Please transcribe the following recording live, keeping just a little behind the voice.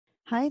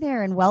Hi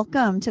there, and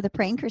welcome to the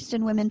Praying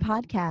Christian Women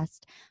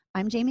podcast.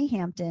 I'm Jamie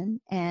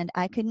Hampton, and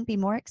I couldn't be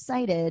more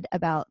excited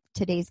about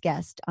today's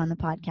guest on the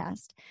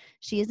podcast.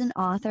 She is an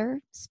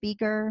author,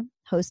 speaker,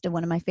 host of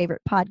one of my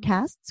favorite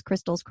podcasts,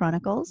 Crystal's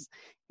Chronicles,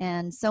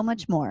 and so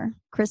much more.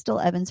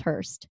 Crystal Evans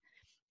Hurst.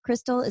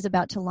 Crystal is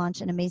about to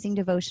launch an amazing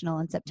devotional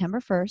on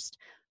September 1st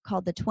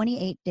called The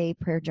 28-Day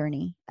Prayer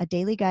Journey, a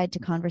daily guide to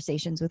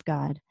conversations with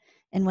God.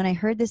 And when I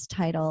heard this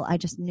title, I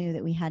just knew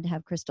that we had to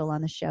have Crystal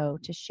on the show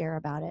to share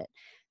about it.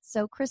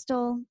 So,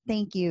 Crystal,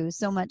 thank you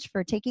so much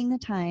for taking the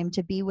time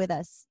to be with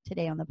us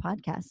today on the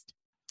podcast.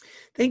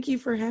 Thank you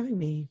for having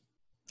me.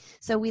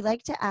 So we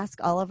like to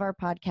ask all of our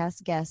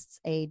podcast guests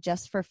a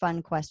just for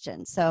fun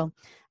question. So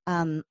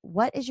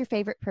what is your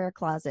favorite prayer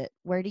closet?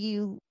 Where do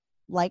you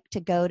like to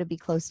go to be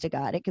close to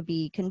God? It could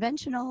be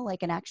conventional,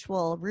 like an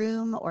actual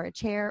room or a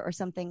chair, or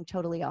something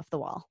totally off the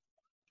wall.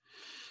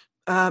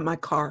 My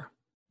car.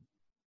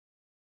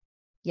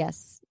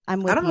 Yes,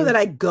 I'm with I don't you. know that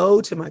I go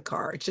to my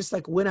car. It's just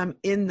like when I'm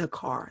in the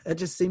car, that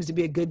just seems to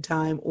be a good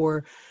time.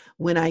 Or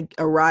when I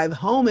arrive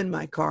home in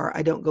my car,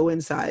 I don't go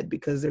inside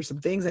because there's some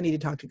things I need to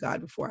talk to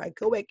God before I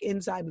go back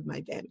inside with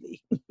my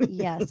family.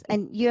 Yes.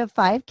 And you have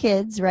 5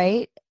 kids,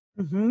 right?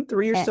 Mm-hmm.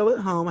 3 are still at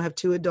home. I have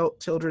 2 adult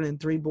children and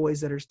 3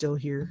 boys that are still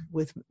here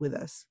with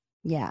us.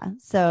 Yeah.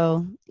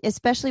 So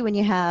especially when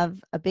you have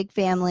a big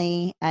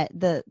family,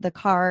 the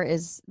car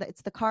it's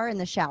the car and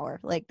the shower.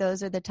 Like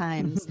those are the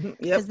times,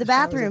 because the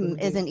bathroom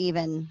isn't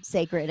even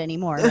sacred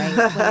anymore,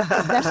 right?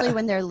 Especially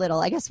when they're little.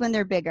 I guess when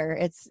they're bigger,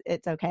 it's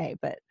okay.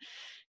 But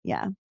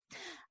yeah.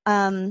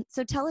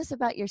 So tell us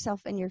about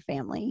yourself and your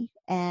family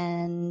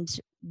and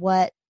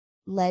what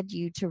led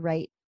you to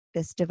write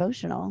this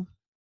devotional.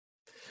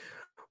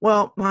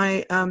 Well,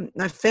 my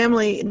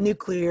family,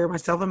 nuclear,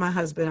 myself and my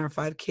husband, our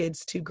 5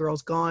 kids, 2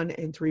 girls gone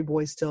and 3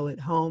 boys still at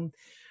home.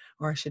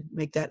 Or I should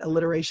make that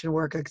alliteration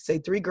work. I could say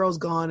 3 girls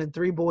gone and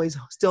 3 boys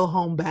still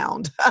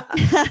homebound.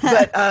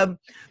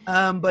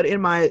 But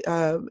in my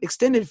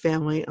extended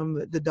family,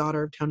 I'm the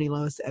daughter of Tony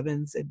Lois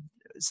Evans. And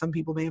some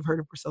people may have heard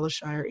of Priscilla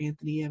Shire,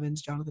 Anthony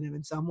Evans, Jonathan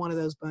Evans. So I'm one of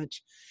those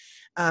bunch.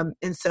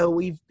 And so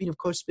we've, of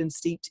course, been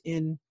steeped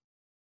in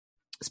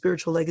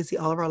spiritual legacy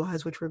all of our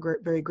lives, which we're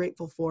very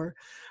grateful for.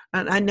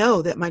 And I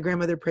know that my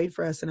grandmother prayed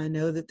for us, and I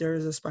know that there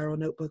is a spiral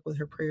notebook with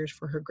her prayers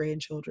for her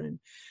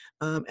grandchildren.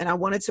 And I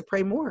wanted to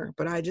pray more,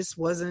 but I just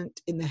wasn't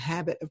in the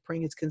habit of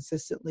praying as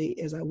consistently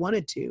as I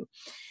wanted to.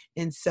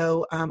 And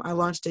so I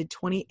launched a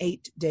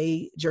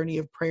 28-day journey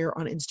of prayer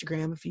on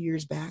Instagram a few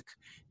years back.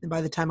 And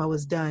by the time I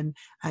was done,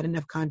 I had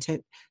enough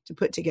content to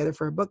put together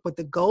for a book. But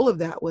the goal of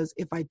that was,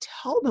 if I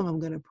tell them I'm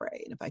going to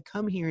pray, and if I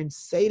come here and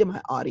say to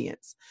my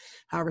audience,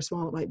 however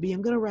small it might be,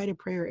 I'm going to write a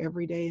prayer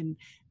every day and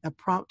a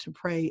prompt to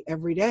pray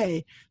every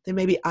day, then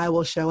maybe I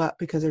will show up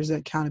because there's an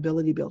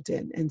accountability built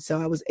in. And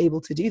so I was able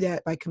to do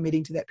that by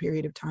committing to that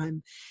period of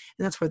time.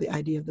 And that's where the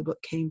idea of the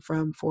book came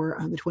from for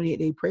the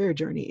 28-day prayer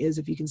journey is,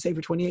 if you can say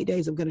for 28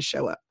 days, I'm going to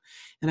show up.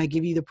 And I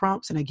give you the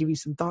prompts, and I give you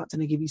some thoughts,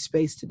 and I give you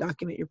space to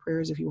document your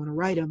prayers if you want to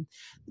write them.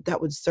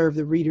 That would serve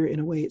the reader in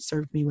a way it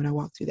served me when I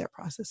walked through that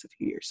process a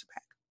few years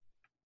back.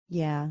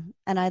 Yeah.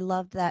 And I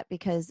loved that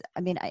because,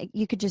 I mean,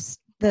 you could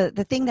just,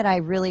 the thing that I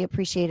really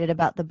appreciated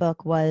about the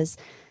book was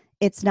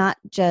it's not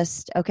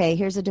just, okay,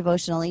 here's a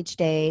devotional each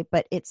day,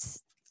 but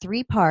it's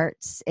 3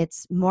 parts.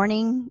 It's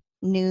morning,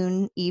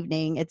 noon,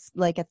 evening. It's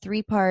like a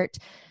 3-part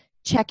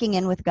checking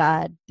in with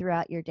God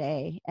throughout your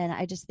day. And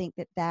I just think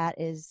that that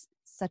is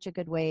such a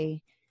good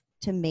way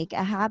to make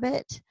a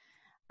habit.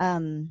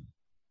 And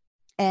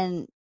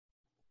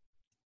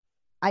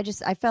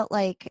I felt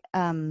like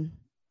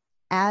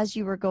as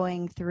you were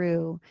going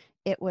through,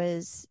 it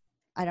was,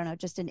 I don't know,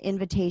 just an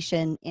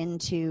invitation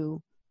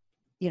into,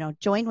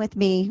 join with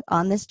me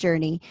on this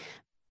journey.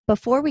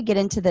 Before we get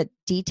into the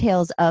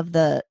details of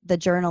the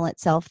journal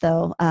itself,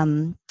 though,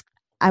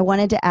 I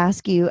wanted to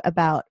ask you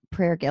about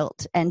prayer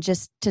guilt, and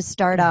just to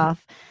start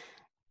off,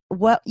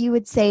 what you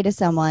would say to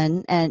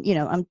someone, and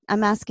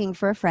I'm asking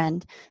for a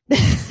friend.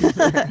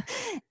 I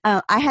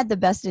had the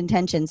best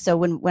intentions. So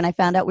when I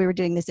found out we were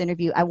doing this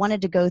interview, I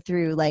wanted to go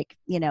through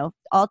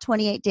all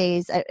 28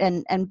 days,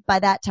 and by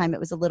that time it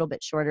was a little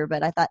bit shorter,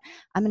 but I thought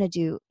I'm going to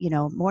do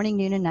morning,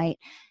 noon, and night.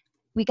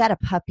 We got a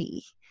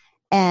puppy,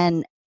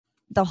 and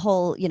the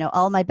whole,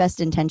 all my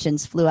best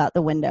intentions flew out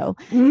the window.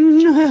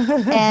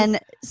 And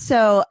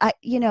so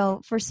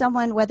for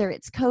someone, whether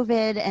it's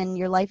COVID and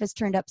your life is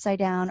turned upside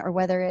down, or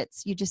whether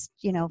it's you just,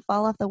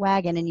 fall off the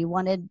wagon and you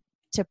wanted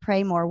to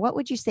pray more, what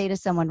would you say to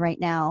someone right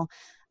now,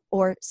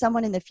 or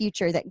someone in the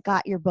future that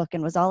got your book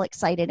and was all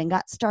excited and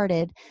got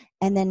started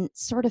and then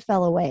sort of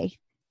fell away,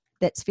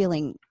 that's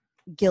feeling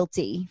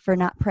guilty for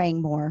not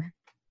praying more?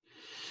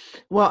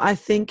 Well, I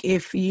think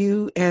if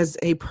you as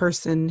a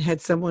person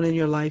had someone in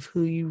your life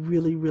who you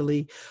really,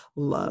 really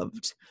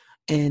loved,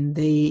 and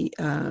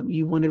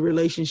you wanted a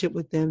relationship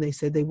with them, they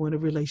said they wanted a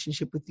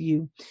relationship with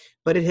you,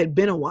 but it had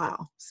been a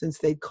while since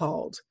they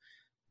called.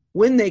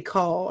 When they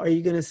call, are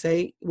you going to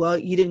say, well,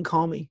 you didn't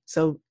call me,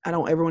 so I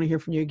don't ever want to hear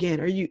from you again?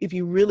 If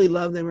you really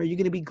love them, are you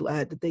going to be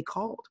glad that they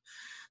called?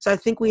 So I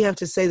think we have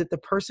to say that the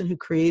person who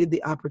created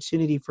the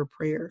opportunity for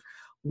prayer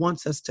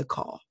wants us to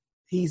call.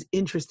 He's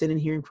interested in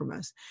hearing from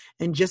us.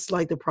 And just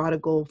like the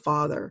prodigal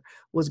father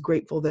was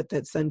grateful that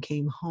that son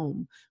came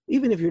home,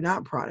 even if you're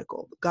not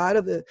prodigal, the God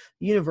of the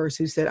universe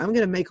who said, I'm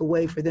going to make a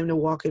way for them to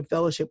walk in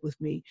fellowship with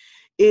me,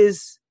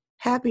 is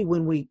happy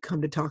when we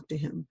come to talk to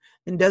him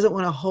and doesn't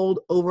want to hold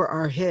over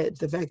our heads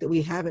the fact that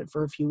we haven't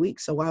for a few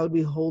weeks. So why would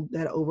we hold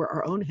that over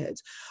our own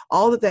heads?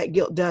 All that that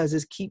guilt does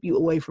is keep you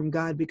away from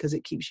God, because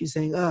it keeps you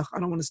saying, oh, I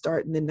don't want to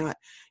start, and then not,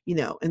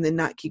 and then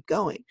not keep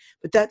going.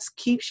 But that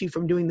keeps you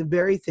from doing the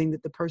very thing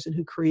that the person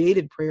who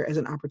created prayer as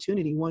an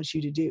opportunity wants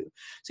you to do.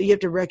 So you have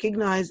to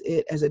recognize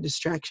it as a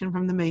distraction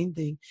from the main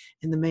thing.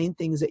 And the main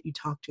thing is that you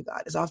talk to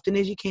God as often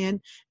as you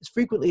can, as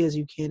frequently as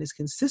you can, as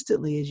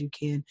consistently as you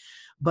can.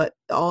 But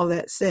all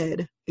that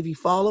said, if you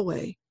fall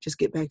away, just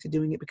get back to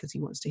doing it, because he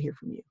wants to hear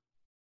from you.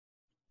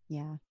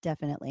 Yeah,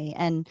 definitely.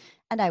 And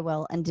I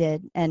will and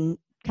did, and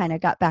kind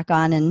of got back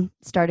on and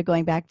started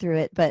going back through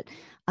it. But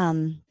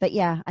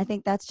yeah, I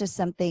think that's just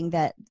something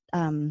that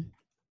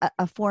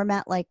a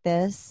format like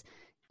this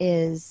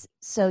is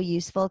so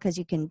useful, because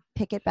you can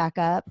pick it back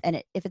up,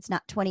 and if it's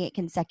not 28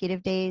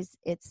 consecutive days,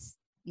 it's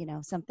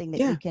something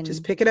that you can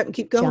just pick it up and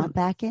keep going, jump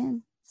back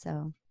in.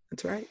 So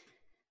that's right.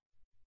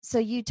 So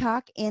you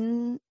talk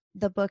in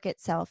the book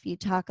itself, you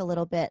talk a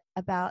little bit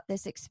about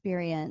this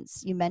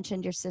experience. You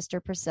mentioned your sister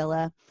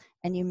Priscilla,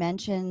 and you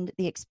mentioned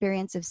the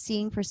experience of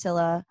seeing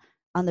Priscilla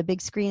on the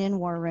big screen in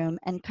War Room,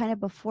 and kind of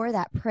before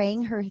that,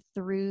 praying her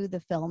through the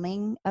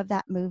filming of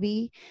that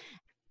movie.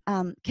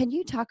 Can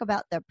you talk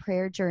about the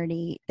prayer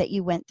journey that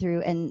you went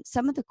through and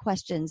some of the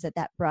questions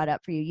that brought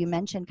up for you? You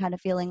mentioned kind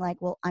of feeling like,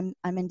 well, I'm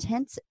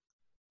intense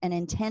and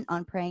intent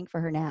on praying for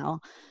her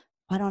now.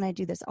 Why don't I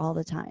do this all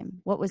the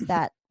time? What was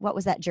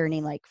that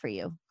journey like for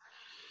you?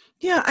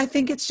 Yeah, I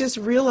think it's just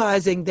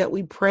realizing that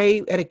we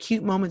pray at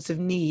acute moments of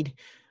need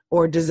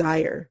or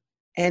desire.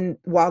 And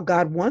while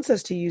God wants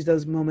us to use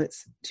those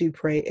moments to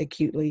pray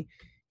acutely,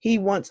 he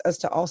wants us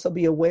to also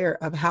be aware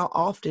of how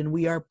often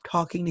we are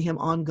talking to him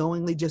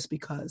ongoingly just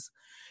because.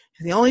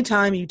 If the only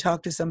time you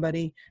talked to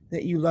somebody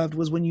that you loved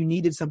was when you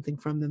needed something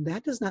from them,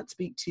 that does not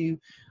speak to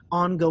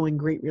ongoing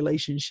great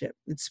relationship.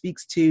 It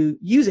speaks to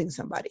using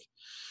somebody.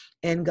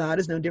 And God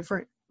is no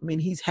different. I mean,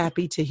 he's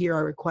happy to hear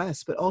our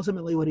requests, but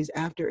ultimately what he's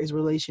after is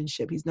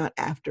relationship. He's not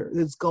after,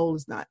 his goal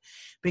is not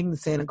being the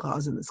Santa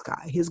Claus in the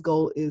sky. His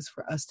goal is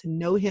for us to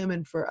know him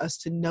and for us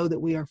to know that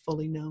we are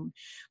fully known.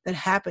 That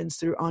happens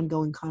through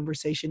ongoing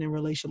conversation and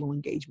relational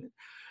engagement.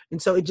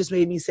 And so it just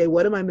made me say,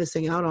 what am I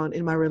missing out on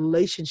in my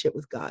relationship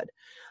with God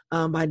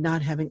by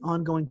not having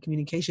ongoing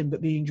communication,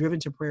 but being driven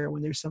to prayer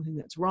when there's something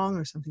that's wrong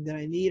or something that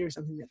I need or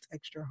something that's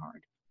extra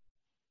hard?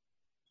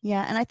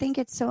 Yeah, and I think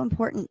it's so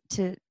important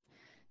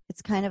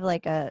it's kind of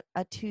like a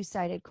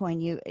two-sided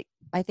coin.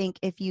 I think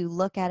if you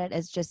look at it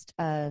as just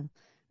an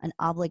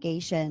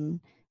obligation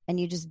and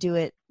you just do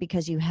it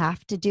because you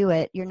have to do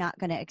it, you're not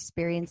going to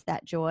experience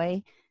that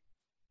joy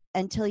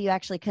until you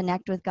actually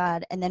connect with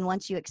God. And then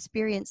once you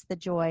experience the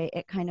joy,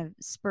 it kind of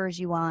spurs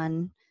you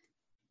on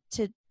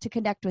to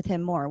connect with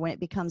him more when it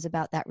becomes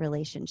about that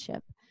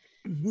relationship.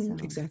 Mm-hmm,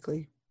 So.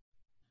 Exactly.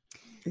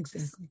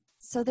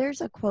 So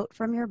there's a quote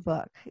from your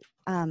book.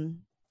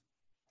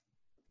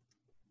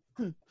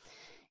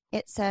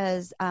 It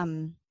says,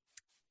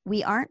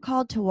 we aren't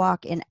called to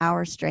walk in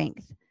our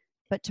strength,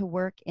 but to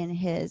work in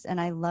his. And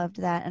I loved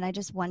that. And I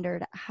just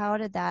wondered, how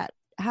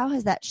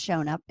has that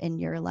shown up in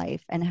your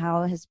life, and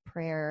how has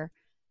prayer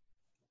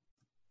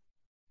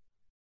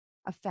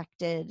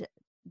affected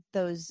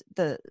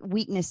the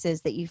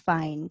weaknesses that you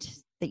find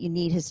that you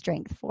need his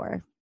strength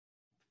for?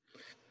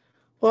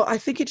 Well, I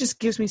think it just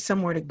gives me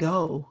somewhere to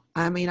go.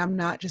 I mean, I'm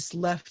not just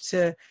left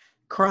to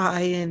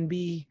cry and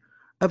be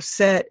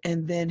upset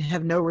and then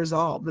have no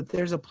resolve, but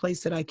there's a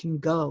place that I can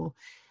go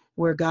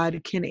where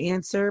God can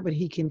answer, but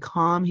he can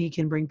calm, he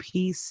can bring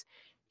peace,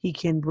 he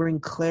can bring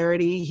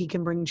clarity, he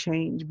can bring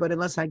change. But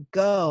unless I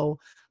go,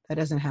 that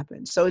doesn't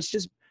happen. So it's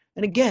just,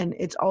 and again,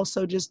 it's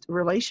also just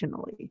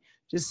relationally,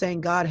 just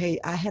saying, God, hey,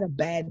 I had a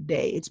bad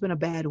day. It's been a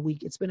bad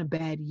week. It's been a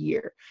bad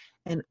year.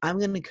 And I'm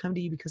going to come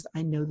to you because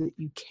I know that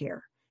you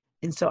care.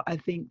 And so I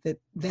think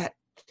that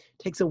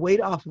takes a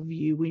weight off of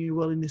you when you're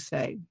willing to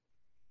say,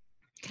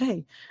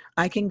 okay,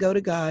 I can go to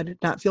God,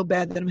 not feel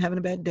bad that I'm having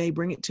a bad day,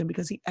 bring it to him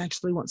because he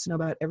actually wants to know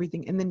about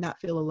everything, and then not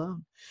feel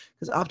alone.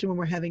 Because often when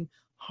we're having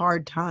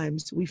hard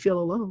times, we feel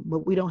alone,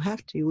 but we don't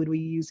have to when we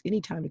use any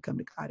time to come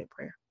to God in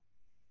prayer.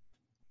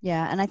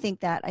 Yeah. And I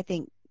think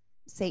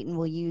Satan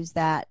will use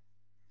that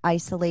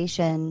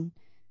isolation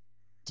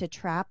to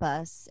trap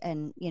us,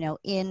 and,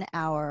 in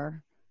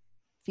our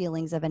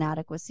feelings of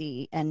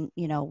inadequacy, and,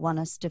 want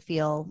us to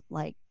feel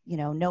like,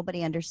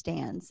 nobody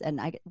understands.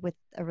 And with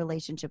a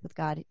relationship with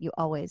God, you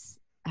always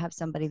have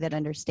somebody that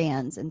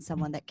understands, and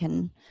someone that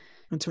can,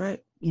 that's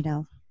right,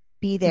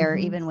 be there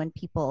even when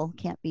people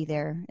can't be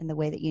there in the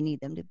way that you need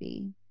them to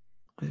be.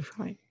 That's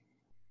right.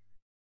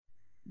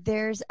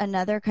 There's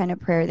another kind of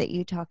prayer that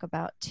you talk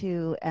about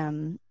too,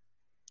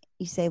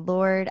 you say,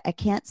 Lord, I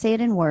can't say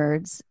it in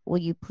words. Will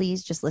you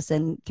please just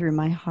listen through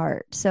my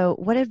heart? So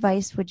what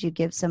advice would you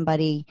give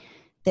somebody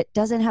that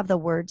doesn't have the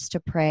words to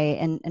pray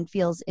and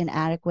feels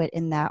inadequate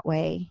in that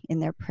way in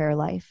their prayer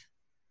life?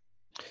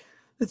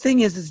 The thing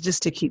is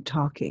just to keep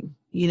talking,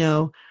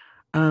 I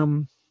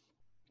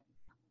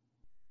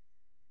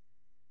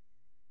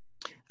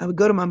would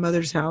go to my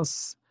mother's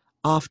house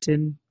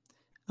often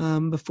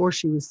before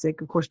she was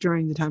sick, of course,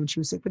 during the time when she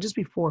was sick, but just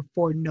before,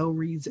 for no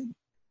reason.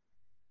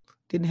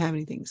 Didn't have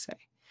anything to say.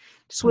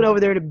 Just went over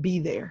there to be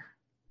there,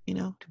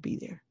 to be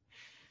there.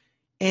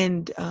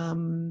 And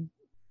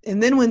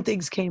then when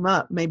things came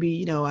up,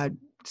 maybe, I'd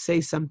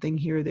say something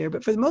here or there,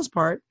 but for the most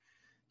part,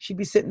 she'd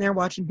be sitting there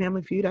watching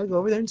Family Feud. I'd go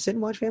over there and sit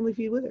and watch Family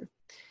Feud with her.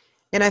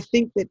 And I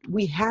think that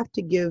we have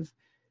to give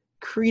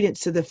credence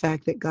to the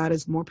fact that God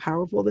is more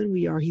powerful than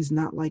we are. He's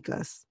not like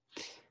us.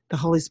 The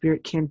Holy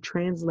Spirit can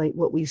translate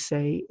what we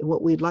say and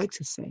what we'd like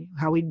to say,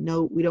 how we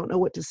don't know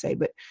what to say,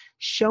 but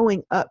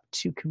showing up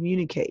to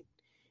communicate,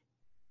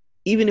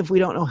 even if we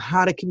don't know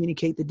how to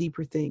communicate the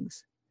deeper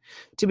things,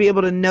 to be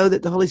able to know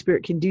that the Holy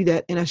Spirit can do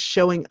that, and us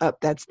showing up,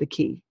 that's the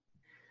key.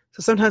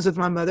 So sometimes with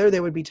my mother,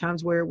 there would be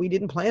times where we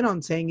didn't plan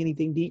on saying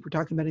anything deep or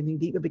talking about anything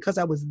deep, but because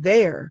I was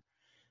there,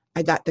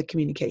 I got the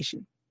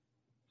communication.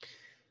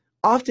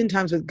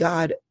 Oftentimes with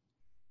God,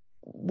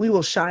 we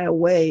will shy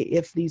away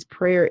if these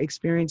prayer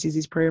experiences,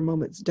 these prayer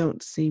moments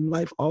don't seem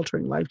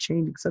life-altering,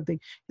 life-changing, something,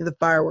 the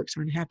fireworks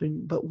aren't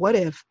happening. But what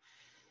if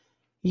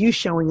you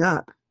showing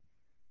up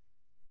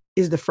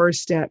is the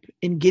first step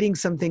in getting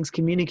some things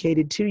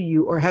communicated to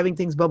you, or having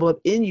things bubble up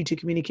in you to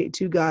communicate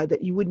to God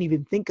that you wouldn't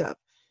even think of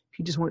if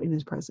you just weren't in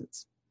his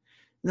presence?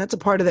 And that's a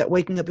part of that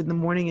waking up in the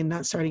morning and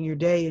not starting your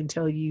day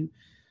until you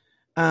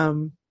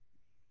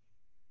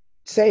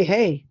say,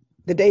 hey,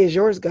 the day is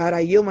yours, God.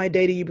 I yield my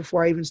day to you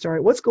before I even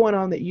start. What's going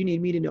on that you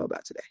need me to know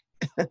about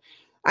today?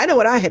 I know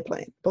what I had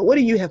planned, but what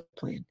do you have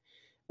planned?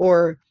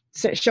 Or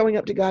showing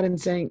up to God and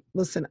saying,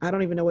 listen, I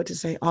don't even know what to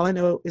say. All I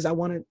know is I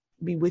want to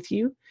be with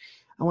you.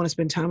 I want to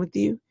spend time with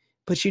you,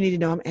 but you need to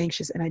know I'm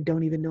anxious and I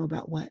don't even know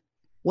about what.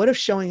 What if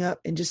showing up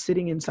and just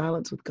sitting in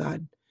silence with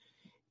God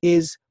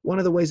is one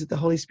of the ways that the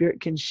Holy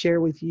Spirit can share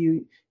with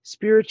you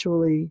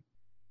spiritually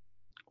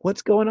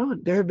what's going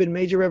on? There have been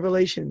major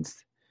revelations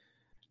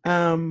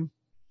that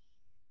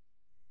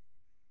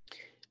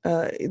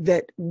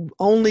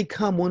only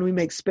come when we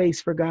make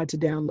space for God to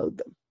download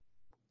them.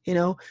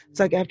 It's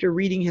like after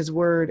reading his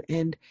word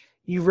and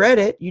you read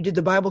it, you did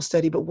the Bible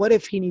study, but what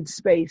if he needs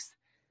space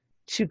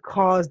to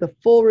cause the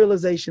full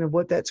realization of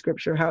what that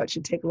scripture, how it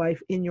should take life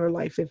in your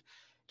life, if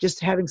just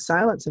having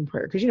silence in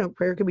prayer, because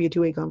prayer can be a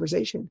two-way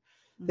conversation,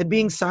 that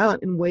being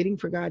silent and waiting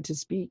for God to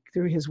speak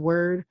through his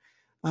word,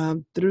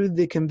 through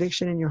the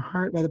conviction in your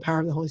heart by the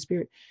power of the Holy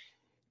Spirit,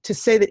 to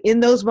say that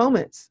in those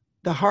moments,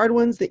 the hard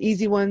ones, the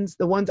easy ones,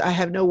 the ones I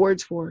have no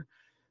words for,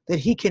 that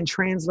he can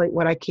translate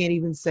what I can't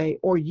even say,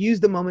 or use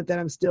the moment that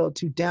I'm still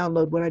to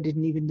download what I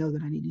didn't even know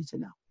that I needed to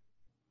know.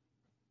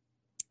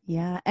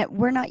 Yeah. And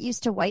we're not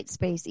used to white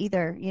space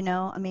either.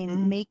 I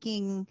mean,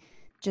 making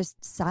just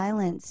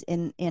silence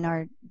in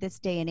our this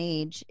day and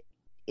age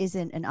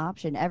isn't an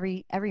option.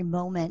 Every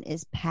moment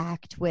is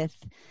packed with,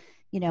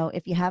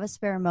 if you have a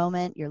spare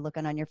moment, you're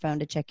looking on your phone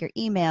to check your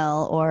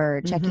email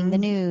or checking the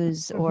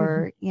news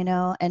or,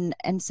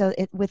 and so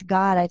with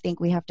God, I think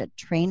we have to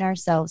train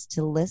ourselves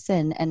to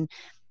listen. And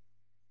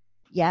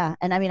yeah.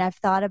 And I mean, I've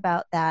thought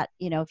about that,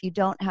 if you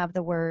don't have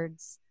the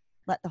words,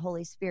 let the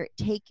Holy Spirit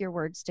take your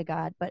words to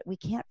God, but we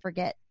can't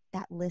forget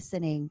that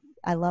listening.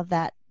 I love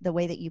that, the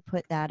way that you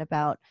put that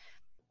about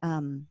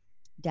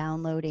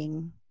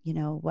downloading,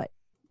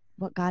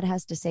 what God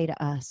has to say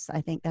to us.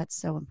 I think that's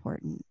so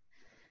important.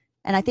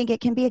 And I think it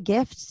can be a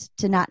gift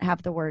to not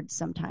have the words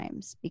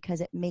sometimes,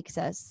 because it makes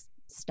us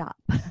stop.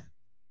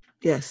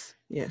 Yes.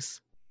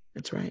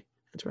 That's right.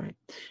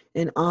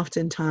 And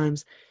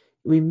oftentimes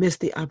we miss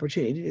the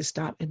opportunity to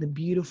stop, and the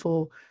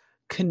beautiful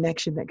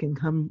connection that can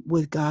come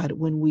with God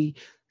when we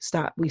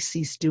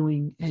cease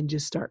doing and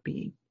just start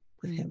being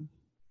with him.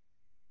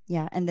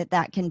 Yeah. And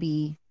that can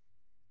be,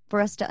 for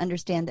us to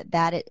understand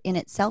that it in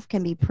itself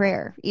can be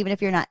prayer, even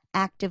if you're not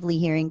actively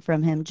hearing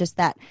from him, just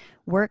that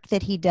work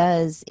that he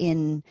does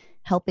in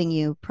helping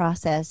you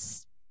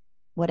process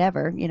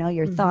whatever,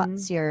 your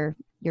thoughts, your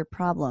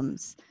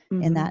problems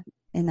in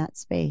that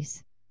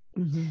space.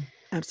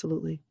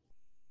 Absolutely.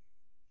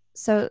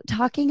 So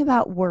talking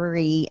about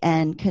worry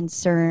and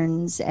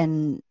concerns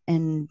and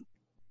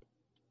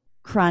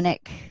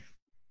chronic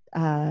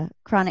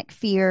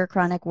fear,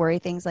 chronic worry,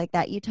 things like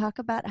that, you talk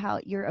about how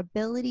your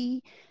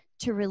ability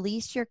to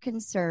release your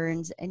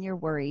concerns and your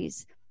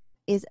worries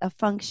is a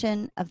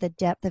function of the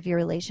depth of your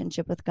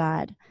relationship with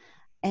God.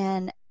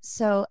 And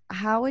so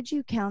how would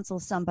you counsel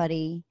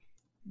somebody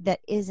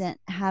that isn't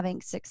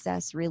having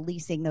success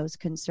releasing those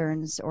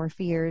concerns or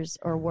fears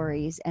or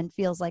worries and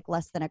feels like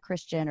less than a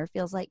Christian or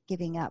feels like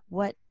giving up?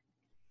 What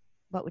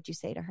would you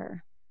say to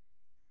her?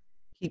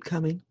 Keep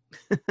coming.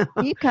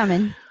 Keep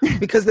coming.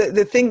 Because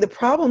the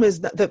problem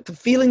is that the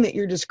feeling that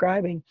you're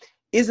describing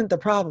isn't the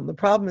problem. The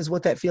problem is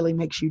what that feeling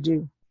makes you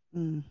do.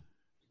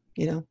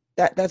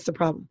 That's the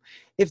problem.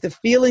 If the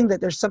feeling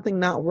that there's something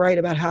not right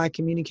about how I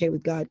communicate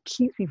with God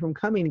keeps me from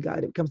coming to God,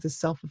 it becomes a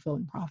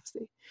self-fulfilling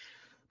prophecy.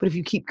 But if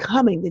you keep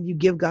coming, then you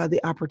give God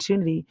the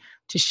opportunity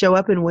to show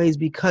up in ways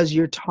because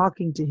you're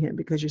talking to him,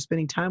 because you're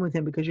spending time with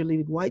him, because you're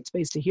leaving white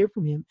space to hear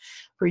from him,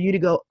 for you to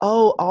go,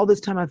 oh, all this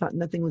time I thought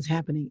nothing was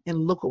happening.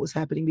 And look what was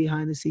happening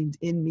behind the scenes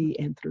in me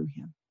and through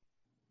him.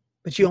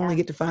 But you only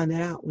get to find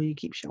that out when you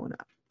keep showing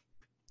up.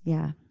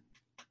 Yeah.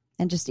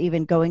 And just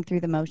even going through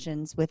the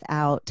motions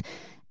without,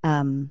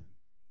 even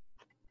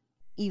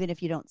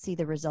if you don't see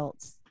the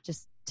results,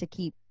 just to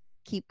keep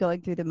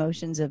going through the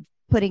motions of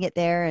putting it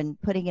there and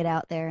putting it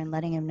out there and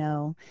letting him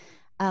know.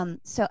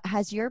 So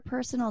has your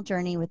personal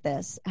journey with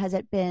this, has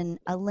it been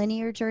a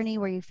linear journey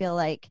where you feel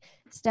like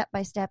step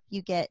by step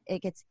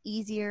it gets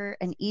easier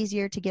and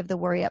easier to give the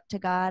worry up to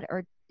God?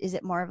 Or is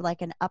it more of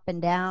like an up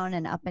and down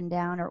and up and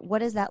down? Or what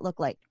does that look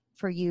like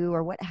for you?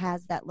 Or what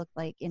has that looked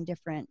like in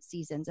different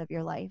seasons of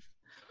your life?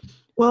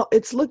 Well,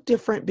 it's looked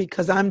different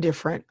because I'm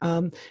different.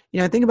 I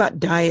think about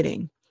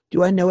dieting.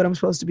 Do I know what I'm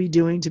supposed to be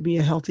doing to be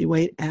a healthy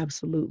weight?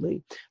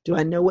 Absolutely. Do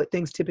I know what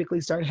things typically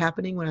start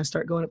happening when I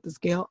start going up the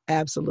scale?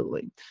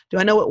 Absolutely. Do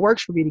I know what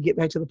works for me to get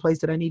back to the place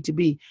that I need to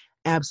be?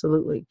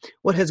 Absolutely.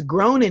 What has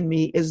grown in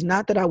me is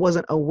not that I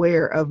wasn't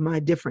aware of my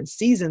different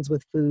seasons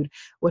with food.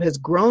 What has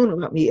grown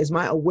about me is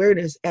my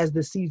awareness as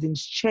the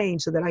seasons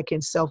change so that I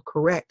can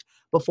self-correct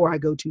before I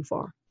go too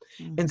far.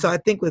 Mm-hmm. And so I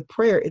think with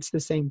prayer, it's the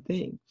same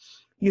thing.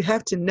 You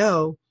have to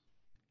know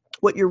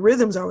what your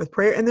rhythms are with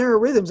prayer. And there are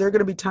rhythms. There are going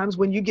to be times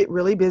when you get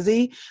really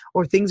busy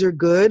or things are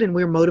good, and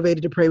we're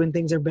motivated to pray when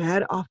things are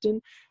bad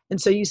often.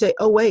 And so you say,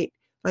 oh, wait,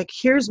 like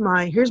here's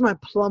my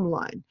plumb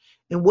line.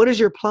 And what is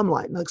your plumb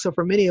line? Like, so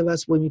for many of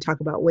us, when we talk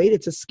about weight,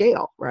 it's a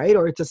scale, right?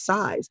 Or it's a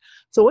size.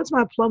 So what's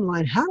my plumb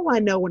line? How do I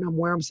know when I'm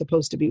where I'm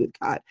supposed to be with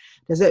God?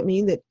 Does that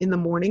mean that in the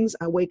mornings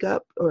I wake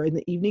up, or in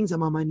the evenings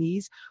I'm on my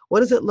knees? What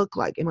does it look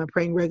like? Am I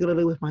praying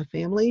regularly with my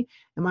family?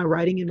 Am I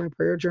writing in my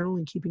prayer journal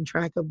and keeping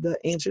track of the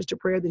answers to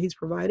prayer that he's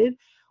provided?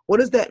 What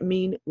does that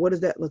mean? What does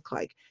that look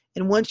like?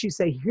 And once you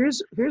say,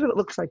 here's what it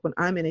looks like when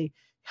I'm in a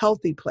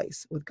healthy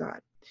place with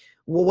God.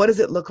 Well, what does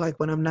it look like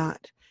when I'm not?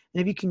 And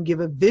if you can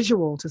give a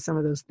visual to some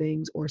of those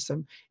things, or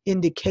some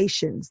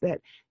indications that,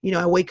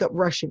 I wake up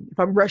rushing. If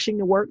I'm rushing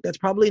to work, that's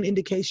probably an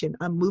indication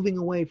I'm moving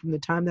away from the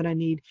time that I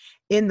need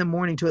in the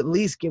morning to at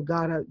least give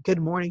God a good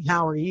morning,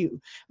 how are you?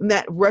 And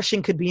that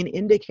rushing could be an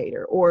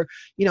indicator. Or,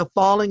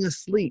 falling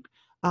asleep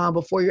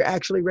before you're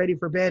actually ready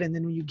for bed. And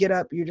then when you get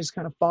up, you're just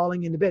kind of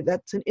falling into bed.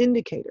 That's an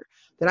indicator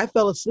that I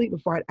fell asleep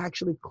before I'd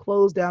actually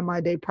closed down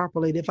my day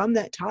properly. And if I'm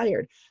that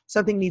tired,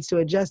 something needs to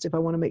adjust if I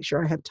want to make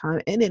sure I have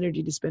time and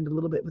energy to spend a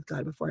little bit with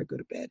God before I go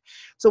to bed.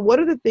 So what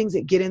are the things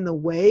that get in the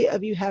way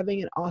of you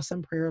having an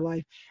awesome prayer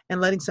life,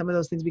 and letting some of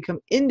those things become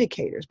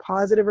indicators,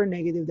 positive or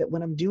negative, that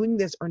when I'm doing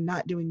this or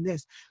not doing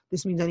this,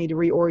 this means I need to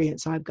reorient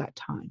so I've got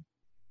time.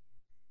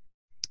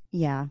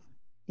 Yeah,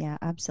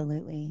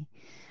 absolutely.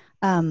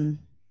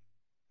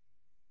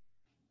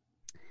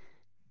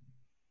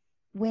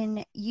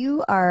 When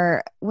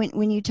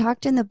you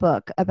talked in the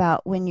book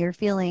about when you're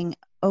feeling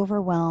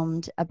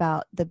overwhelmed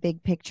about the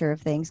big picture of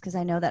things, because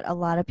I know that a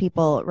lot of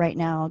people right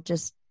now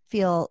just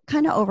feel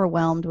kind of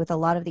overwhelmed with a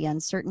lot of the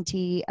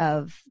uncertainty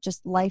of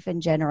just life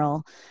in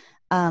general.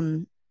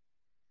 When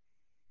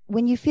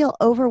you feel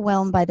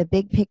overwhelmed by the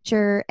big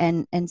picture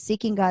and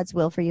seeking God's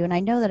will for you, and I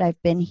know that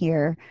I've been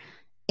here,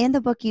 in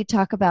the book you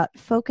talk about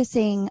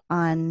focusing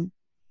on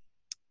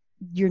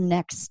your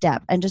next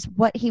step and just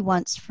what he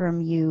wants from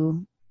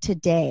you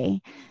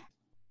today.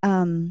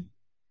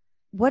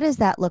 What does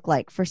that look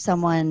like for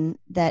someone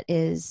that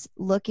is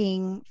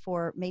looking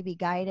for maybe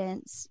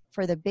guidance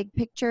for the big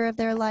picture of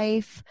their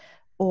life,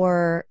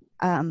 or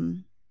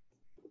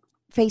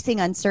facing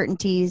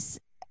uncertainties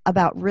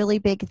about really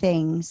big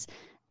things?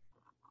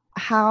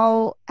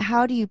 How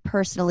do you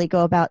personally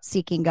go about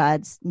seeking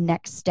God's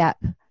next step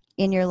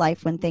in your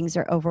life when things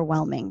are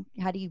overwhelming?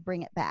 How do you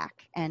bring it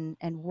back? And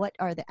what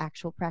are the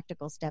actual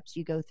practical steps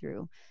you go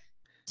through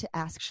to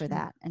ask for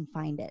that and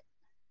find it?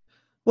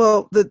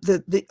 Well,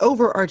 the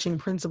overarching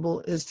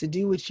principle is to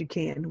do what you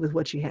can with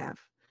what you have,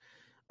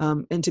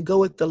 and to go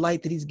with the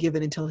light that he's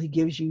given until he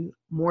gives you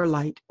more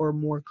light or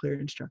more clear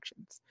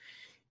instructions.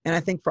 And I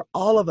think for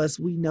all of us,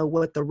 we know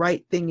what the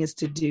right thing is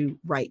to do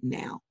right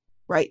now.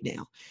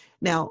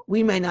 Now,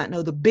 we may not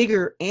know the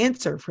bigger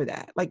answer for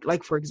that.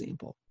 Like for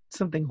example,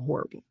 something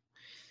horrible.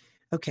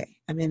 Okay,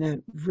 I'm in a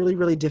really,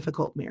 really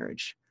difficult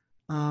marriage.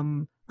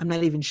 I'm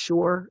not even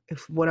sure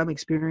if what I'm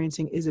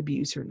experiencing is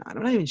abuse or not.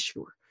 I'm not even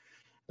sure.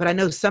 But I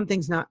know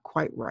something's not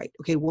quite right.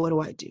 Okay, what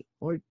do I do?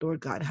 Lord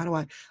God, how do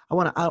I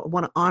want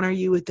to honor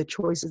you with the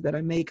choices that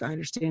I make. I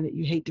understand that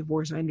you hate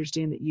divorce. I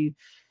understand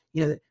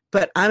that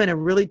but I'm in a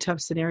really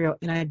tough scenario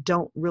and I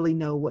don't really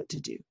know what to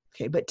do.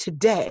 Okay, but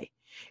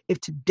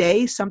if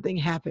today something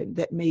happened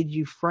that made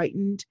you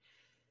frightened,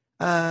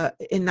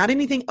 and not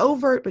anything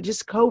overt, but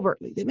just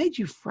covertly, that made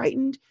you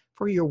frightened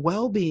for your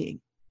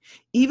well-being,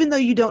 even though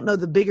you don't know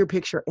the bigger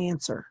picture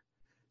answer,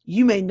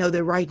 you may know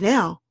that right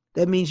now,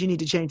 that means you need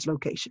to change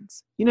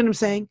locations. You know what I'm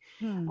saying?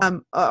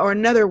 Or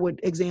another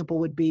example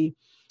would be,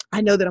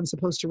 I know that I'm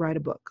supposed to write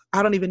a book.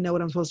 I don't even know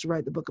what I'm supposed to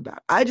write the book about.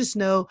 I just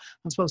know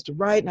I'm supposed to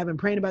write, and I've been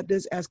praying about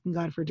this, asking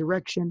God for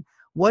direction.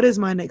 What is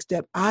my next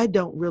step? I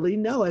don't really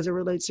know as it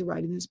relates to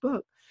writing this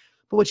book.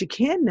 But what you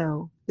can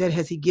know, that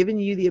has he given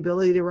you the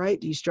ability to write?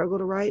 Do you struggle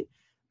to write?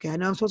 Okay, I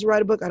know I'm supposed to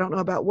write a book. I don't know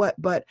about what,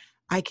 but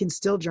I can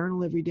still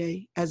journal every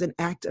day as an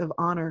act of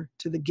honor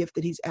to the gift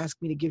that he's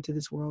asked me to give to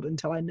this world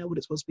until I know what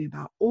it's supposed to be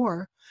about.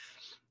 Or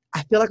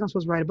I feel like I'm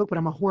supposed to write a book, but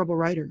I'm a horrible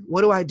writer.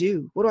 What do I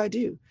do? What do I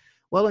do?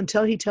 Well,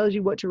 until he tells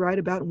you what to write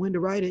about and when to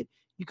write it,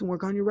 you can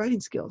work on your writing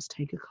skills,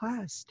 take a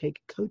class, take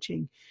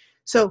coaching.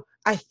 So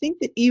I think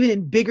that even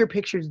in bigger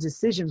picture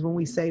decisions, when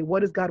we say,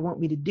 what does God want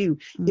me to do?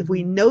 If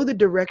we know the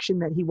direction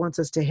that he wants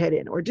us to head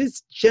in, or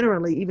just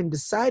generally even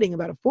deciding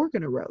about a fork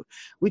in the road,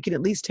 we can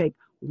at least take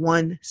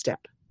one step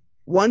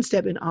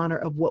in honor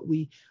of what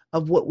we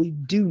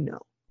do know,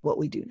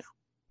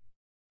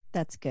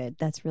 That's good.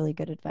 That's really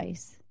good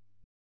advice.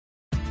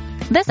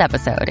 This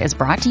episode is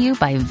brought to you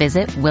by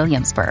Visit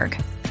Williamsburg.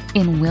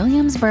 In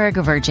Williamsburg,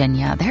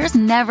 Virginia, there's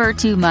never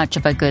too much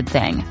of a good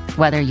thing.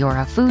 Whether you're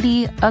a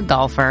foodie, a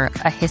golfer,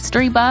 a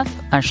history buff,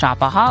 a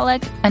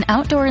shopaholic, an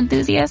outdoor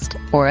enthusiast,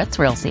 or a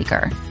thrill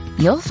seeker,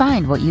 you'll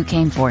find what you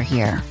came for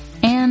here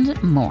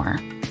and more.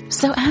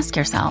 So ask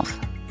yourself,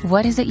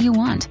 what is it you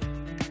want?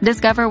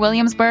 Discover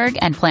Williamsburg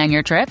and plan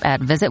your trip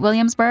at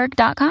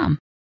visitwilliamsburg.com.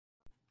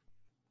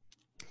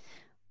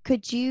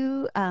 Could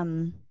you,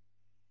 I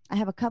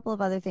have a couple of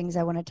other things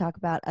I want to talk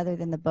about other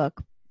than the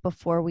book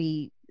before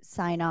we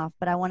sign off,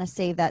 but I want to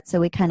save that so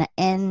we kind of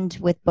end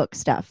with book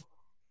stuff.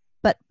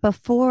 But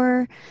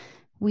before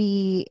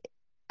we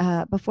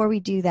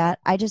do that,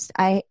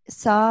 I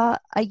saw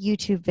a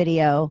YouTube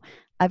video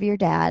of your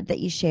dad that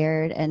you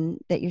shared and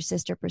that your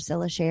sister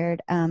Priscilla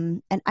shared.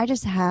 And I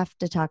just have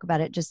to talk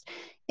about it just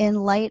in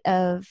light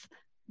of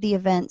the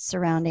events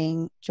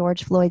surrounding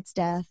George Floyd's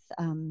death,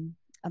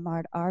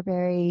 Ahmaud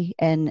Arbery,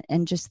 and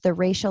just the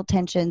racial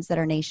tensions that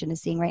our nation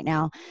is seeing right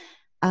now.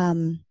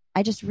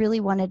 I just really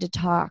wanted to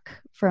talk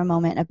for a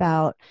moment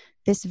about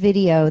this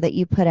video that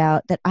you put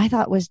out that I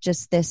thought was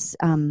just this,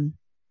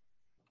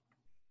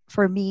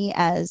 for me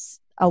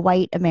as a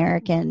white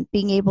American,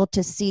 being able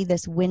to see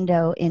this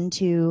window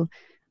into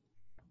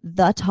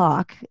the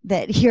talk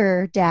that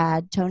your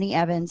dad, Tony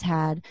Evans,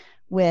 had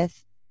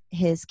with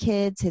his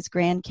kids, his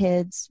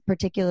grandkids,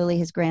 particularly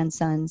his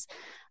grandsons.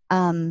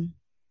 I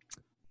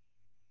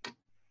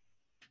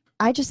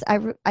just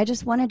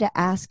wanted to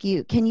ask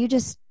you, can you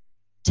just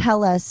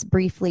tell us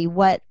briefly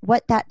what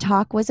that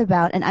talk was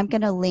about? And I'm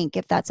going to link,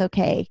 if that's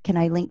okay. Can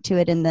I link to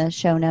it in the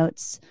show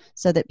notes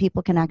so that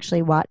people can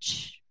actually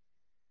watch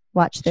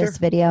this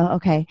video?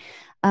 Okay.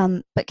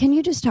 But can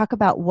you just talk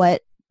about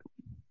what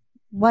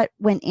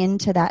went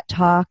into that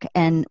talk?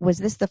 And was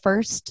this the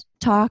first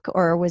talk,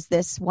 or was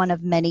this one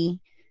of many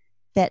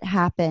that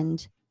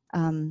happened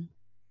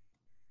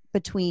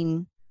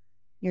between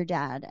your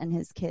dad and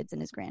his kids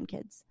and his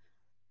grandkids?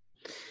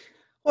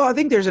 Well, I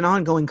think there's an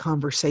ongoing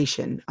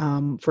conversation.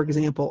 For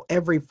example,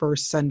 every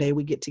first Sunday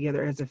we get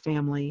together as a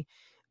family.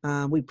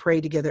 We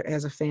pray together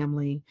as a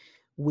family.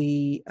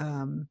 The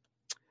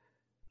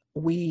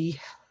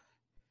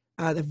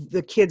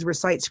kids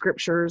recite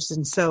scriptures.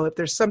 And so if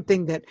there's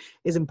something that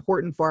is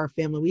important for our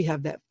family, we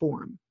have that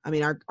forum. I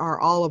mean,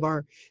 all of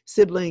our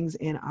siblings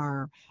and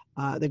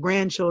the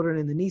grandchildren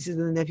and the nieces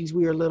and the nephews,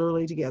 we are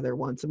literally together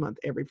once a month,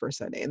 every first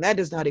Sunday. And that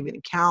does not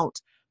even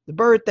count the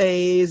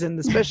birthdays and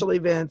the special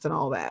events and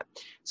all that.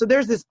 So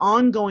there's this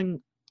ongoing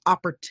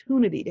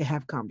opportunity to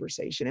have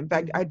conversation. In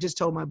fact, I just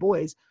told my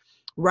boys,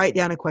 write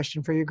down a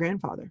question for your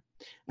grandfather.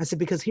 I said,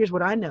 because here's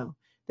what I know,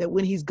 that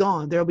when he's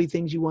gone, there'll be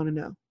things you want to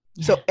know.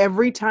 Yeah. So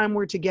every time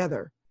we're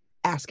together,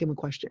 ask him a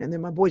question. And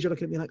then my boys are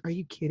looking at me like, are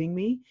you kidding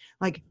me?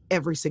 Like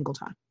every single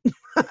time.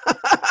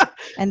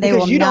 And they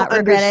will not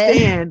regret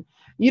it.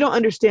 You don't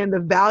understand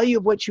the value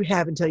of what you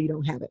have until you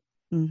don't have it.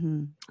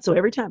 Mm-hmm. So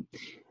every time.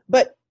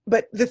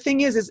 But the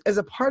thing is as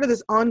a part of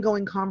this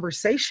ongoing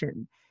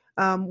conversation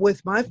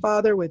with my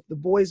father, with the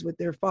boys, with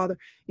their father,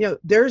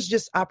 there's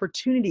just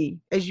opportunity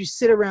as you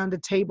sit around a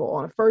table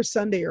on a first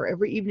Sunday or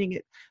every evening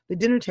at the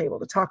dinner table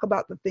to talk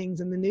about the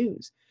things in the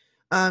news,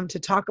 to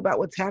talk about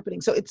what's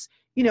happening. So it's,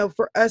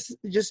 for us,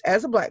 just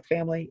as a Black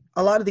family,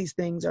 a lot of these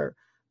things are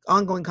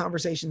ongoing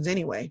conversations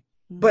anyway.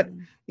 Mm-hmm. But,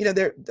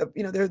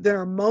 there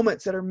are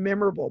moments that are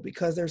memorable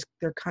because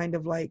they're kind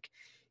of like,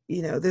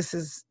 this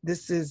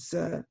is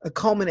a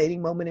culminating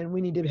moment, and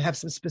we need to have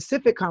some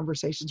specific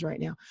conversations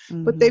right now.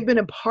 Mm-hmm. But they've been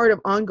a part of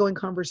ongoing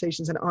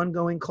conversations and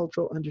ongoing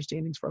cultural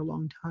understandings for a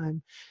long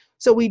time.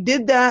 So we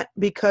did that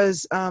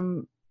because,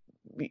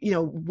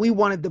 we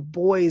wanted the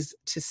boys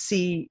to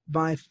see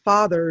my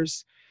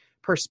father's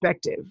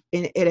perspective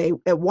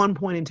at one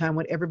point in time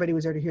when everybody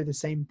was there to hear the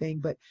same thing.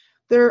 But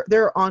there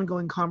are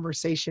ongoing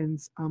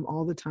conversations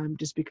all the time,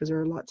 just because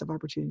there are lots of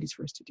opportunities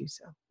for us to do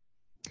so.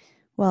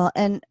 Well,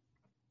 and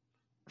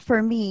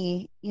for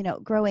me,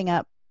 growing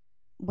up,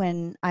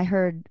 when I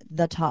heard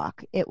the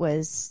talk, it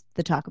was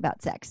the talk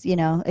about sex. You're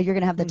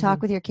going to have the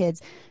talk with your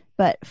kids,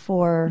 but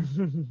for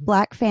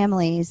Black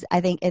families, I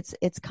think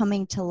it's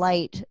coming to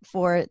light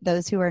for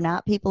those who are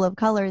not people of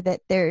color that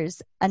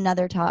there's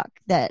another talk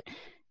that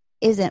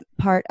isn't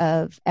part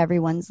of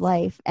everyone's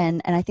life.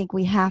 And I think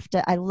we have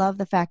to, I love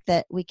the fact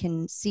that we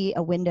can see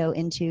a window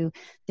into,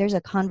 there's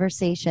a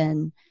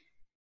conversation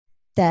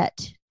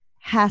that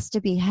has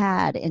to be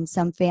had in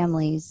some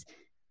families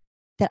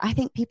that I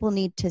think people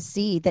need to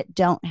see that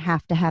don't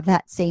have to have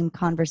that same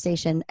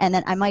conversation. And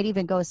then I might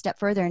even go a step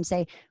further and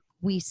say,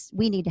 we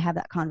need to have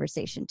that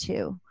conversation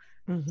too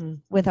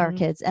with our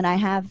kids. And I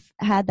have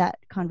had that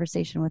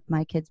conversation with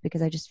my kids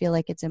because I just feel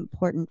like it's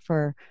important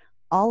for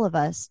all of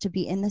us to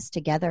be in this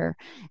together.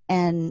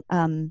 And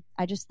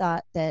I just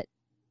thought that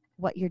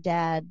what your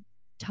dad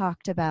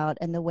talked about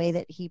and the way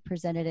that he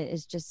presented it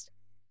is just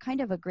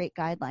kind of a great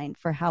guideline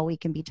for how we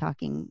can be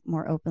talking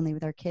more openly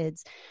with our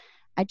kids.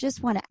 I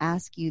just want to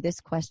ask you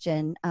this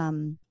question.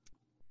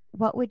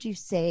 What would you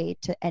say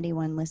to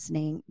anyone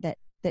listening that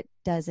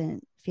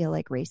doesn't feel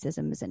like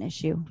racism is an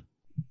issue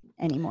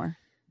anymore?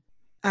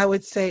 I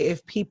would say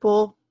if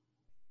people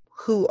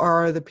who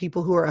are the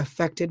people who are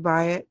affected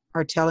by it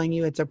are telling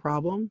you it's a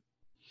problem,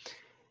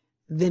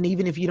 then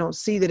even if you don't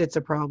see that it's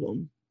a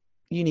problem,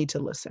 you need to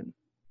listen.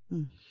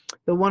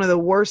 But one of the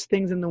worst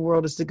things in the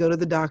world is to go to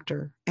the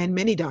doctor, and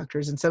many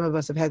doctors, and some of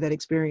us have had that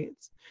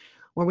experience,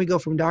 where we go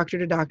from doctor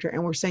to doctor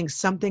and we're saying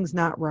something's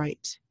not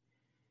right.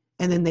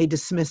 And then they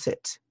dismiss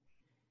it.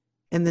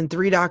 And then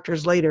 3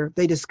 doctors later,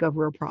 they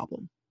discover a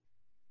problem.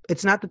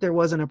 It's not that there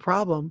wasn't a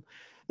problem.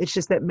 It's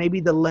just that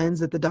maybe the lens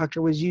that the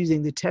doctor was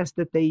using, the test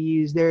that they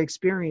used, their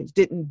experience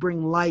didn't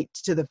bring light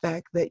to the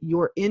fact that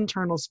your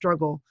internal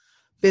struggle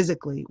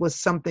physically was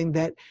something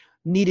that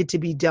needed to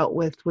be dealt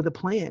with a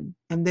plan.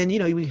 And then,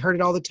 we heard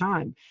it all the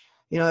time.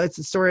 It's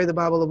the story of the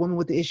Bible, the woman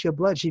with the issue of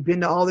blood. She'd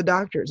been to all the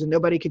doctors and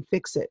nobody could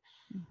fix it.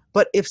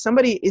 But if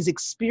somebody is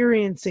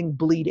experiencing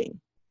bleeding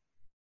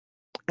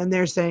and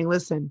they're saying,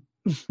 listen,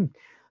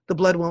 the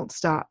blood won't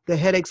stop, the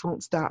headaches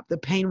won't stop, the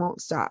pain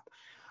won't stop,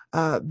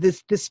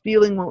 this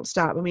feeling won't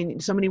stop. I mean,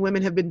 so many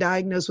women have been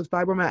diagnosed with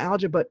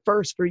fibromyalgia, but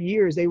first for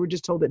years, they were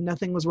just told that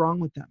nothing was wrong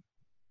with them.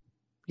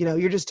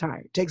 You're just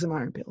tired, take some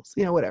iron pills,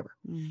 whatever.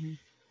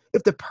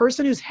 If the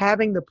person who's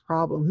having the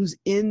problem, who's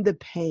in the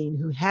pain,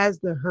 who has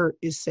the hurt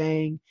is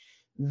saying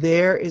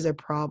there is a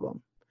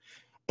problem,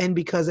 and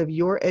because of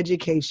your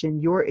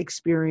education, your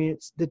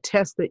experience, the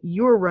tests that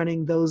you're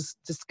running those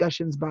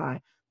discussions by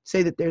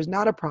say that there's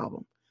not a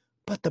problem,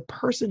 but the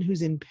person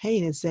who's in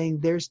pain is saying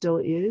there still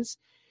is,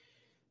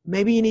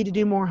 maybe you need to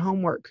do more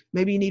homework.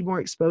 Maybe you need more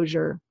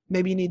exposure.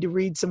 Maybe you need to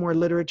read some more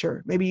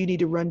literature. Maybe you need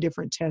to run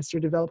different tests or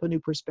develop a new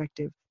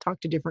perspective, talk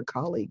to different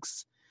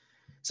colleagues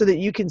so that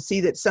you can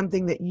see that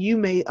something that you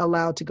may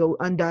allow to go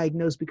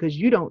undiagnosed because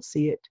you don't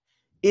see it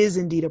is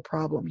indeed a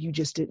problem you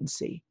just didn't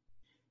see.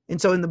 And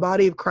so in the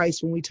body of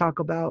Christ, when we talk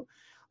about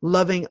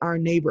loving our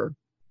neighbor,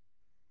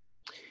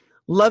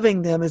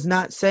 loving them is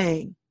not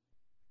saying,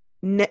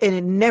 and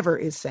it never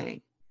is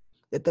saying,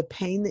 that the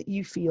pain that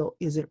you feel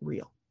isn't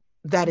real.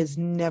 That is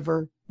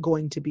never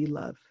going to be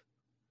love.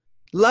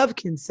 Love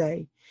can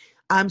say,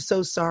 I'm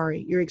so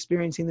sorry you're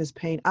experiencing this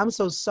pain. I'm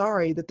so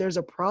sorry that there's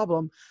a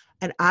problem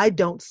and I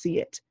don't see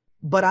it,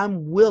 but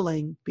I'm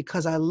willing,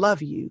 because I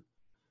love you,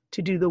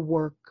 to do the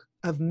work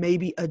of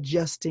maybe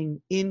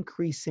adjusting,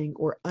 increasing,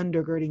 or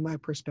undergirding my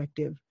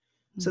perspective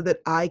so that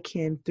I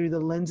can, through the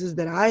lenses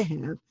that I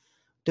have,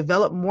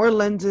 develop more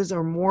lenses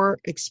or more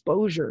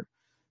exposure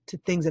to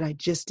things that I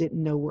just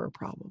didn't know were a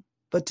problem.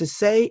 But to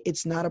say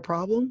it's not a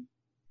problem,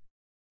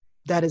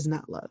 that is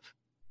not love.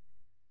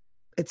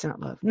 It's not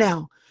love.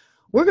 Now,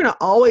 we're going to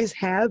always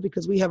have,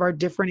 because we have our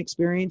different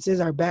experiences,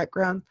 our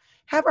background,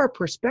 have our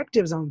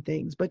perspectives on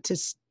things, but to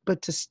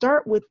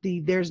start with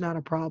there's not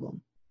a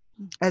problem,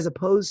 as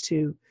opposed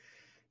to,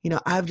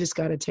 I've just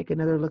got to take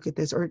another look at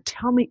this, or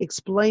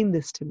explain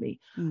this to me,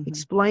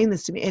 explain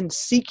this to me, and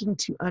seeking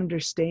to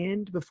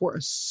understand before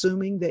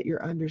assuming that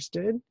you're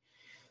understood.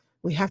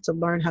 We have to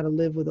learn how to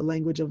live with a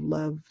language of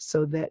love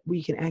so that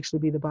we can actually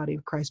be the body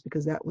of Christ,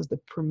 because that was the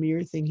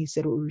premier thing he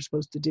said what we were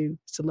supposed to do,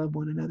 is to love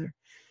one another.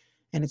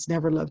 And it's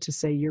never love to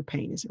say your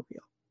pain isn't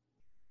real.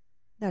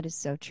 That is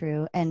so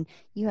true. And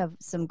you have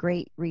some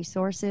great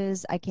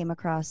resources I came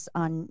across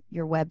on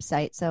your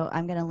website. So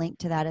I'm going to link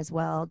to that as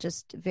well.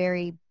 Just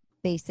very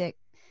basic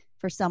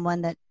for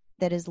someone that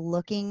is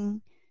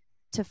looking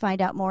to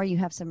find out more. You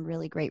have some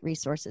really great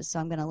resources. So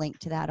I'm going to link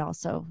to that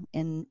also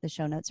in the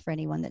show notes for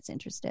anyone that's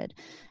interested.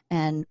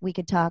 And we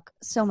could talk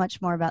so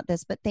much more about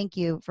this, but thank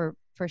you for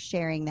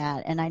sharing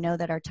that. And I know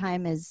that our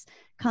time is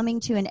coming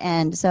to an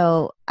end.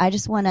 So I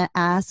just want to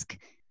ask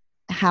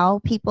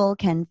how people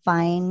can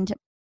find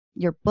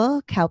your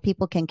book, how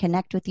people can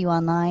connect with you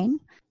online.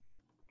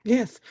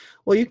 Yes.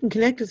 Well, you can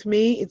connect with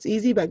me. It's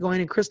easy by going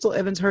to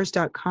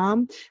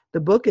crystalevanshurst.com. The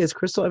book is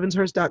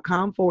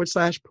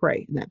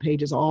crystalevanshurst.com/pray. And that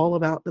page is all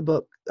about the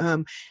book.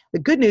 The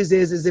good news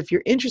is if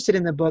you're interested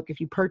in the book, if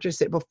you purchase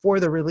it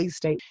before the release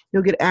date,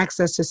 you'll get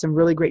access to some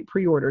really great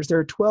pre-orders. There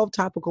are 12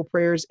 topical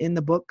prayers in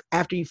the book.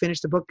 After you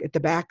finish the book, at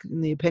the back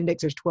in the appendix,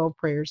 there's 12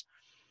 prayers.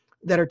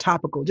 that are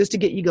topical, just to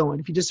get you going.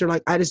 If you just are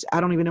like, I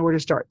don't even know where to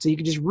start. So you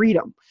can just read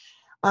them.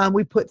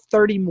 We put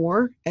 30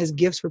 more as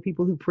gifts for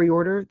people who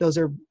pre-order. Those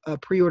are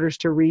pre-orders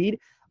to read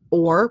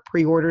or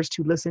pre-orders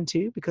to listen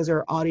to, because there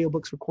are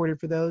audiobooks recorded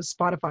for those.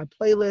 Spotify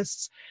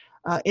playlists,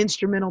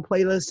 instrumental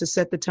playlists to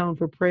set the tone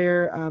for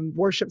prayer,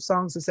 worship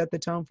songs to set the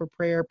tone for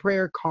prayer,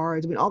 prayer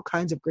cards, all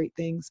kinds of great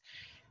things.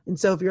 And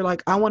so if you're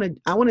like, I want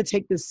to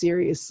take this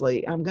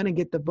seriously, I'm going to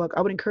get the book,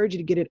 I would encourage you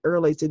to get it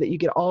early so that you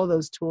get all of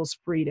those tools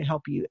free to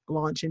help you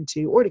launch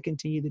into or to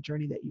continue the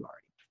journey that you are.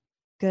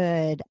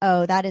 Good.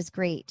 Oh, that is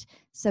great.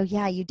 So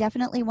yeah, you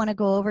definitely want to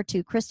go over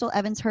to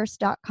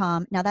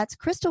ChrystalEvansHurst.com. Now that's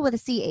Crystal with a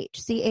CH,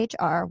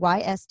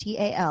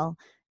 CHRYSTAL,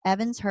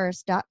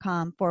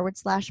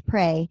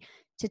 evanshurst.com/pray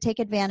to take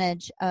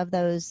advantage of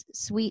those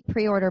sweet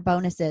pre-order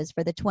bonuses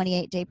for the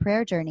 28-day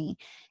prayer journey.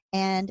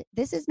 And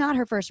this is not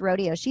her first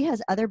rodeo. She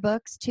has other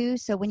books too.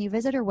 So when you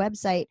visit her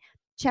website,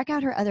 check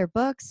out her other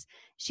books.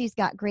 She's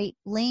got great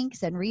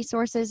links and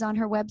resources on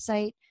her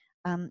website.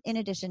 In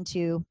addition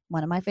to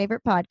one of my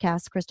favorite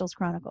podcasts, Crystal's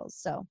Chronicles.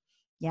 So,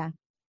 yeah.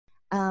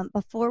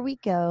 Before we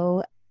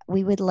go,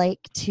 we would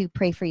like to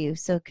pray for you.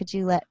 So could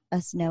you let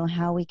us know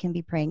how we can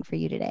be praying for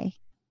you today?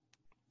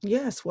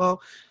 Yes. Well,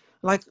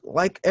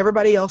 like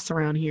everybody else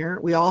around here,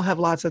 we all have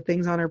lots of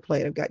things on our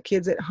plate. I've got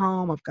kids at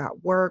home. I've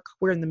got work.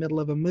 We're in the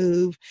middle of a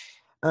move.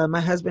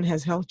 My husband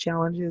has health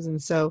challenges.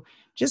 And so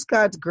just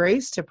God's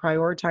grace to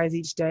prioritize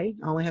each day.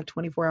 I only have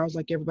 24 hours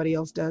like everybody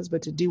else does,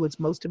 but to do what's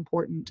most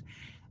important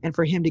and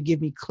for him to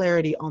give me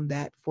clarity on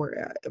that for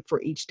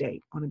each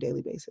day on a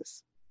daily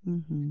basis.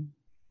 Mm-hmm.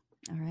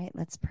 All right,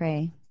 let's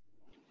pray.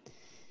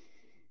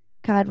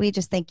 God, we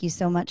just thank you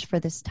so much for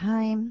this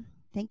time.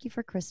 Thank you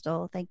for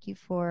Crystal. Thank you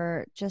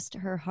for just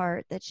her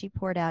heart that she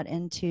poured out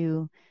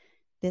into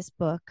this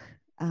book.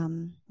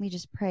 We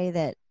just pray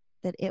that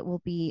it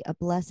will be a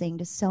blessing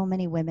to so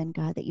many women,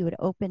 God, that you would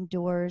open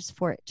doors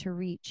for it to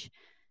reach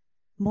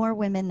more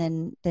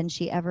women than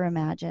she ever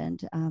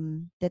imagined,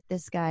 that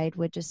this guide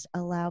would just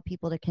allow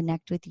people to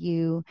connect with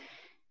you,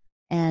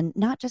 and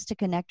not just to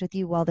connect with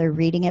you while they're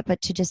reading it,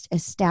 but to just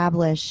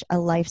establish a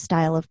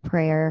lifestyle of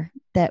prayer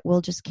that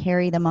will just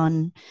carry them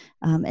on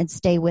and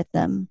stay with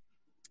them.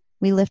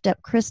 We lift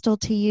up Crystal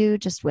to you,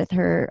 just with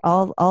her,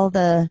 all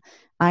the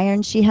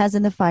iron she has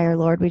in the fire,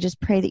 Lord. We just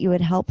pray that you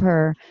would help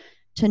her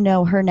to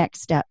know her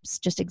next steps,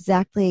 just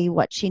exactly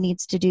what she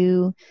needs to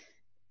do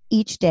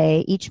each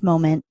day, each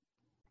moment.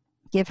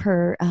 Give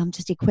her,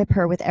 just equip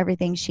her with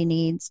everything she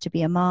needs to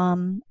be a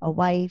mom, a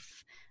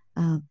wife,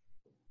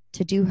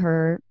 to do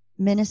her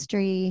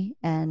ministry,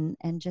 and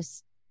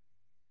just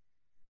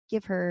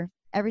give her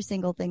every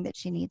single thing that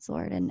she needs,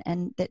 Lord,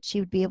 and that she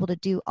would be able to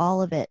do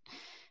all of it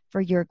for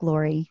your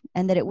glory,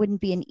 and that it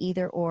wouldn't be an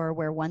either or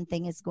where one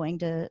thing is going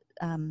to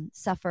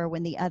suffer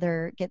when the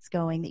other gets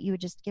going, that you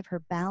would just give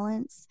her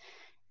balance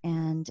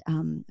and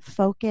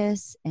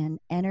focus and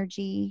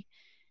energy.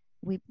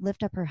 We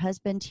lift up her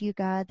husband to you,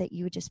 God, that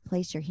you would just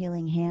place your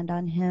healing hand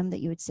on him, that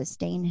you would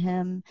sustain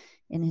him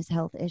in his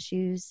health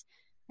issues,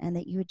 and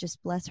that you would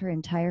just bless her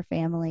entire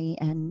family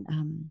and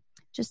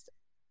just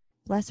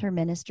bless her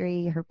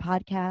ministry, her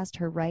podcast,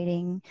 her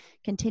writing.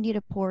 Continue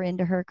to pour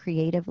into her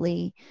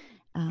creatively,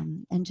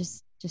 and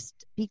just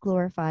be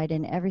glorified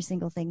in every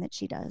single thing that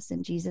she does.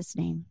 In Jesus'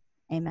 name,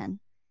 amen.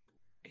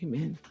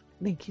 Amen.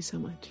 Thank you so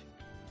much.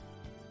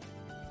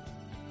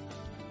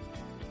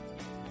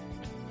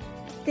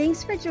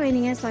 Thanks for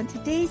joining us on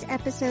today's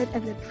episode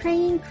of the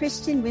Praying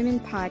Christian Women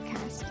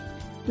podcast.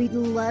 We'd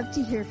love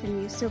to hear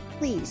from you, so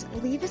please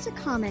leave us a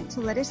comment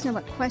to let us know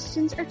what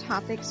questions or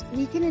topics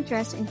we can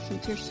address in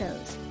future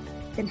shows.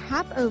 Then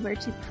hop over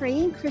to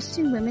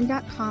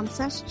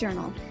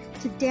prayingchristianwomen.com/journal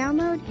to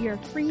download your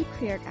free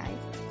prayer guide.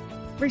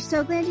 We're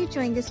so glad you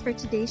joined us for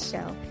today's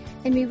show,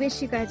 and we wish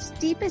you God's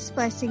deepest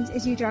blessings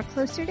as you draw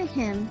closer to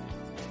Him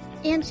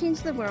and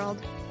change the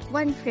world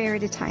one prayer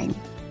at a time.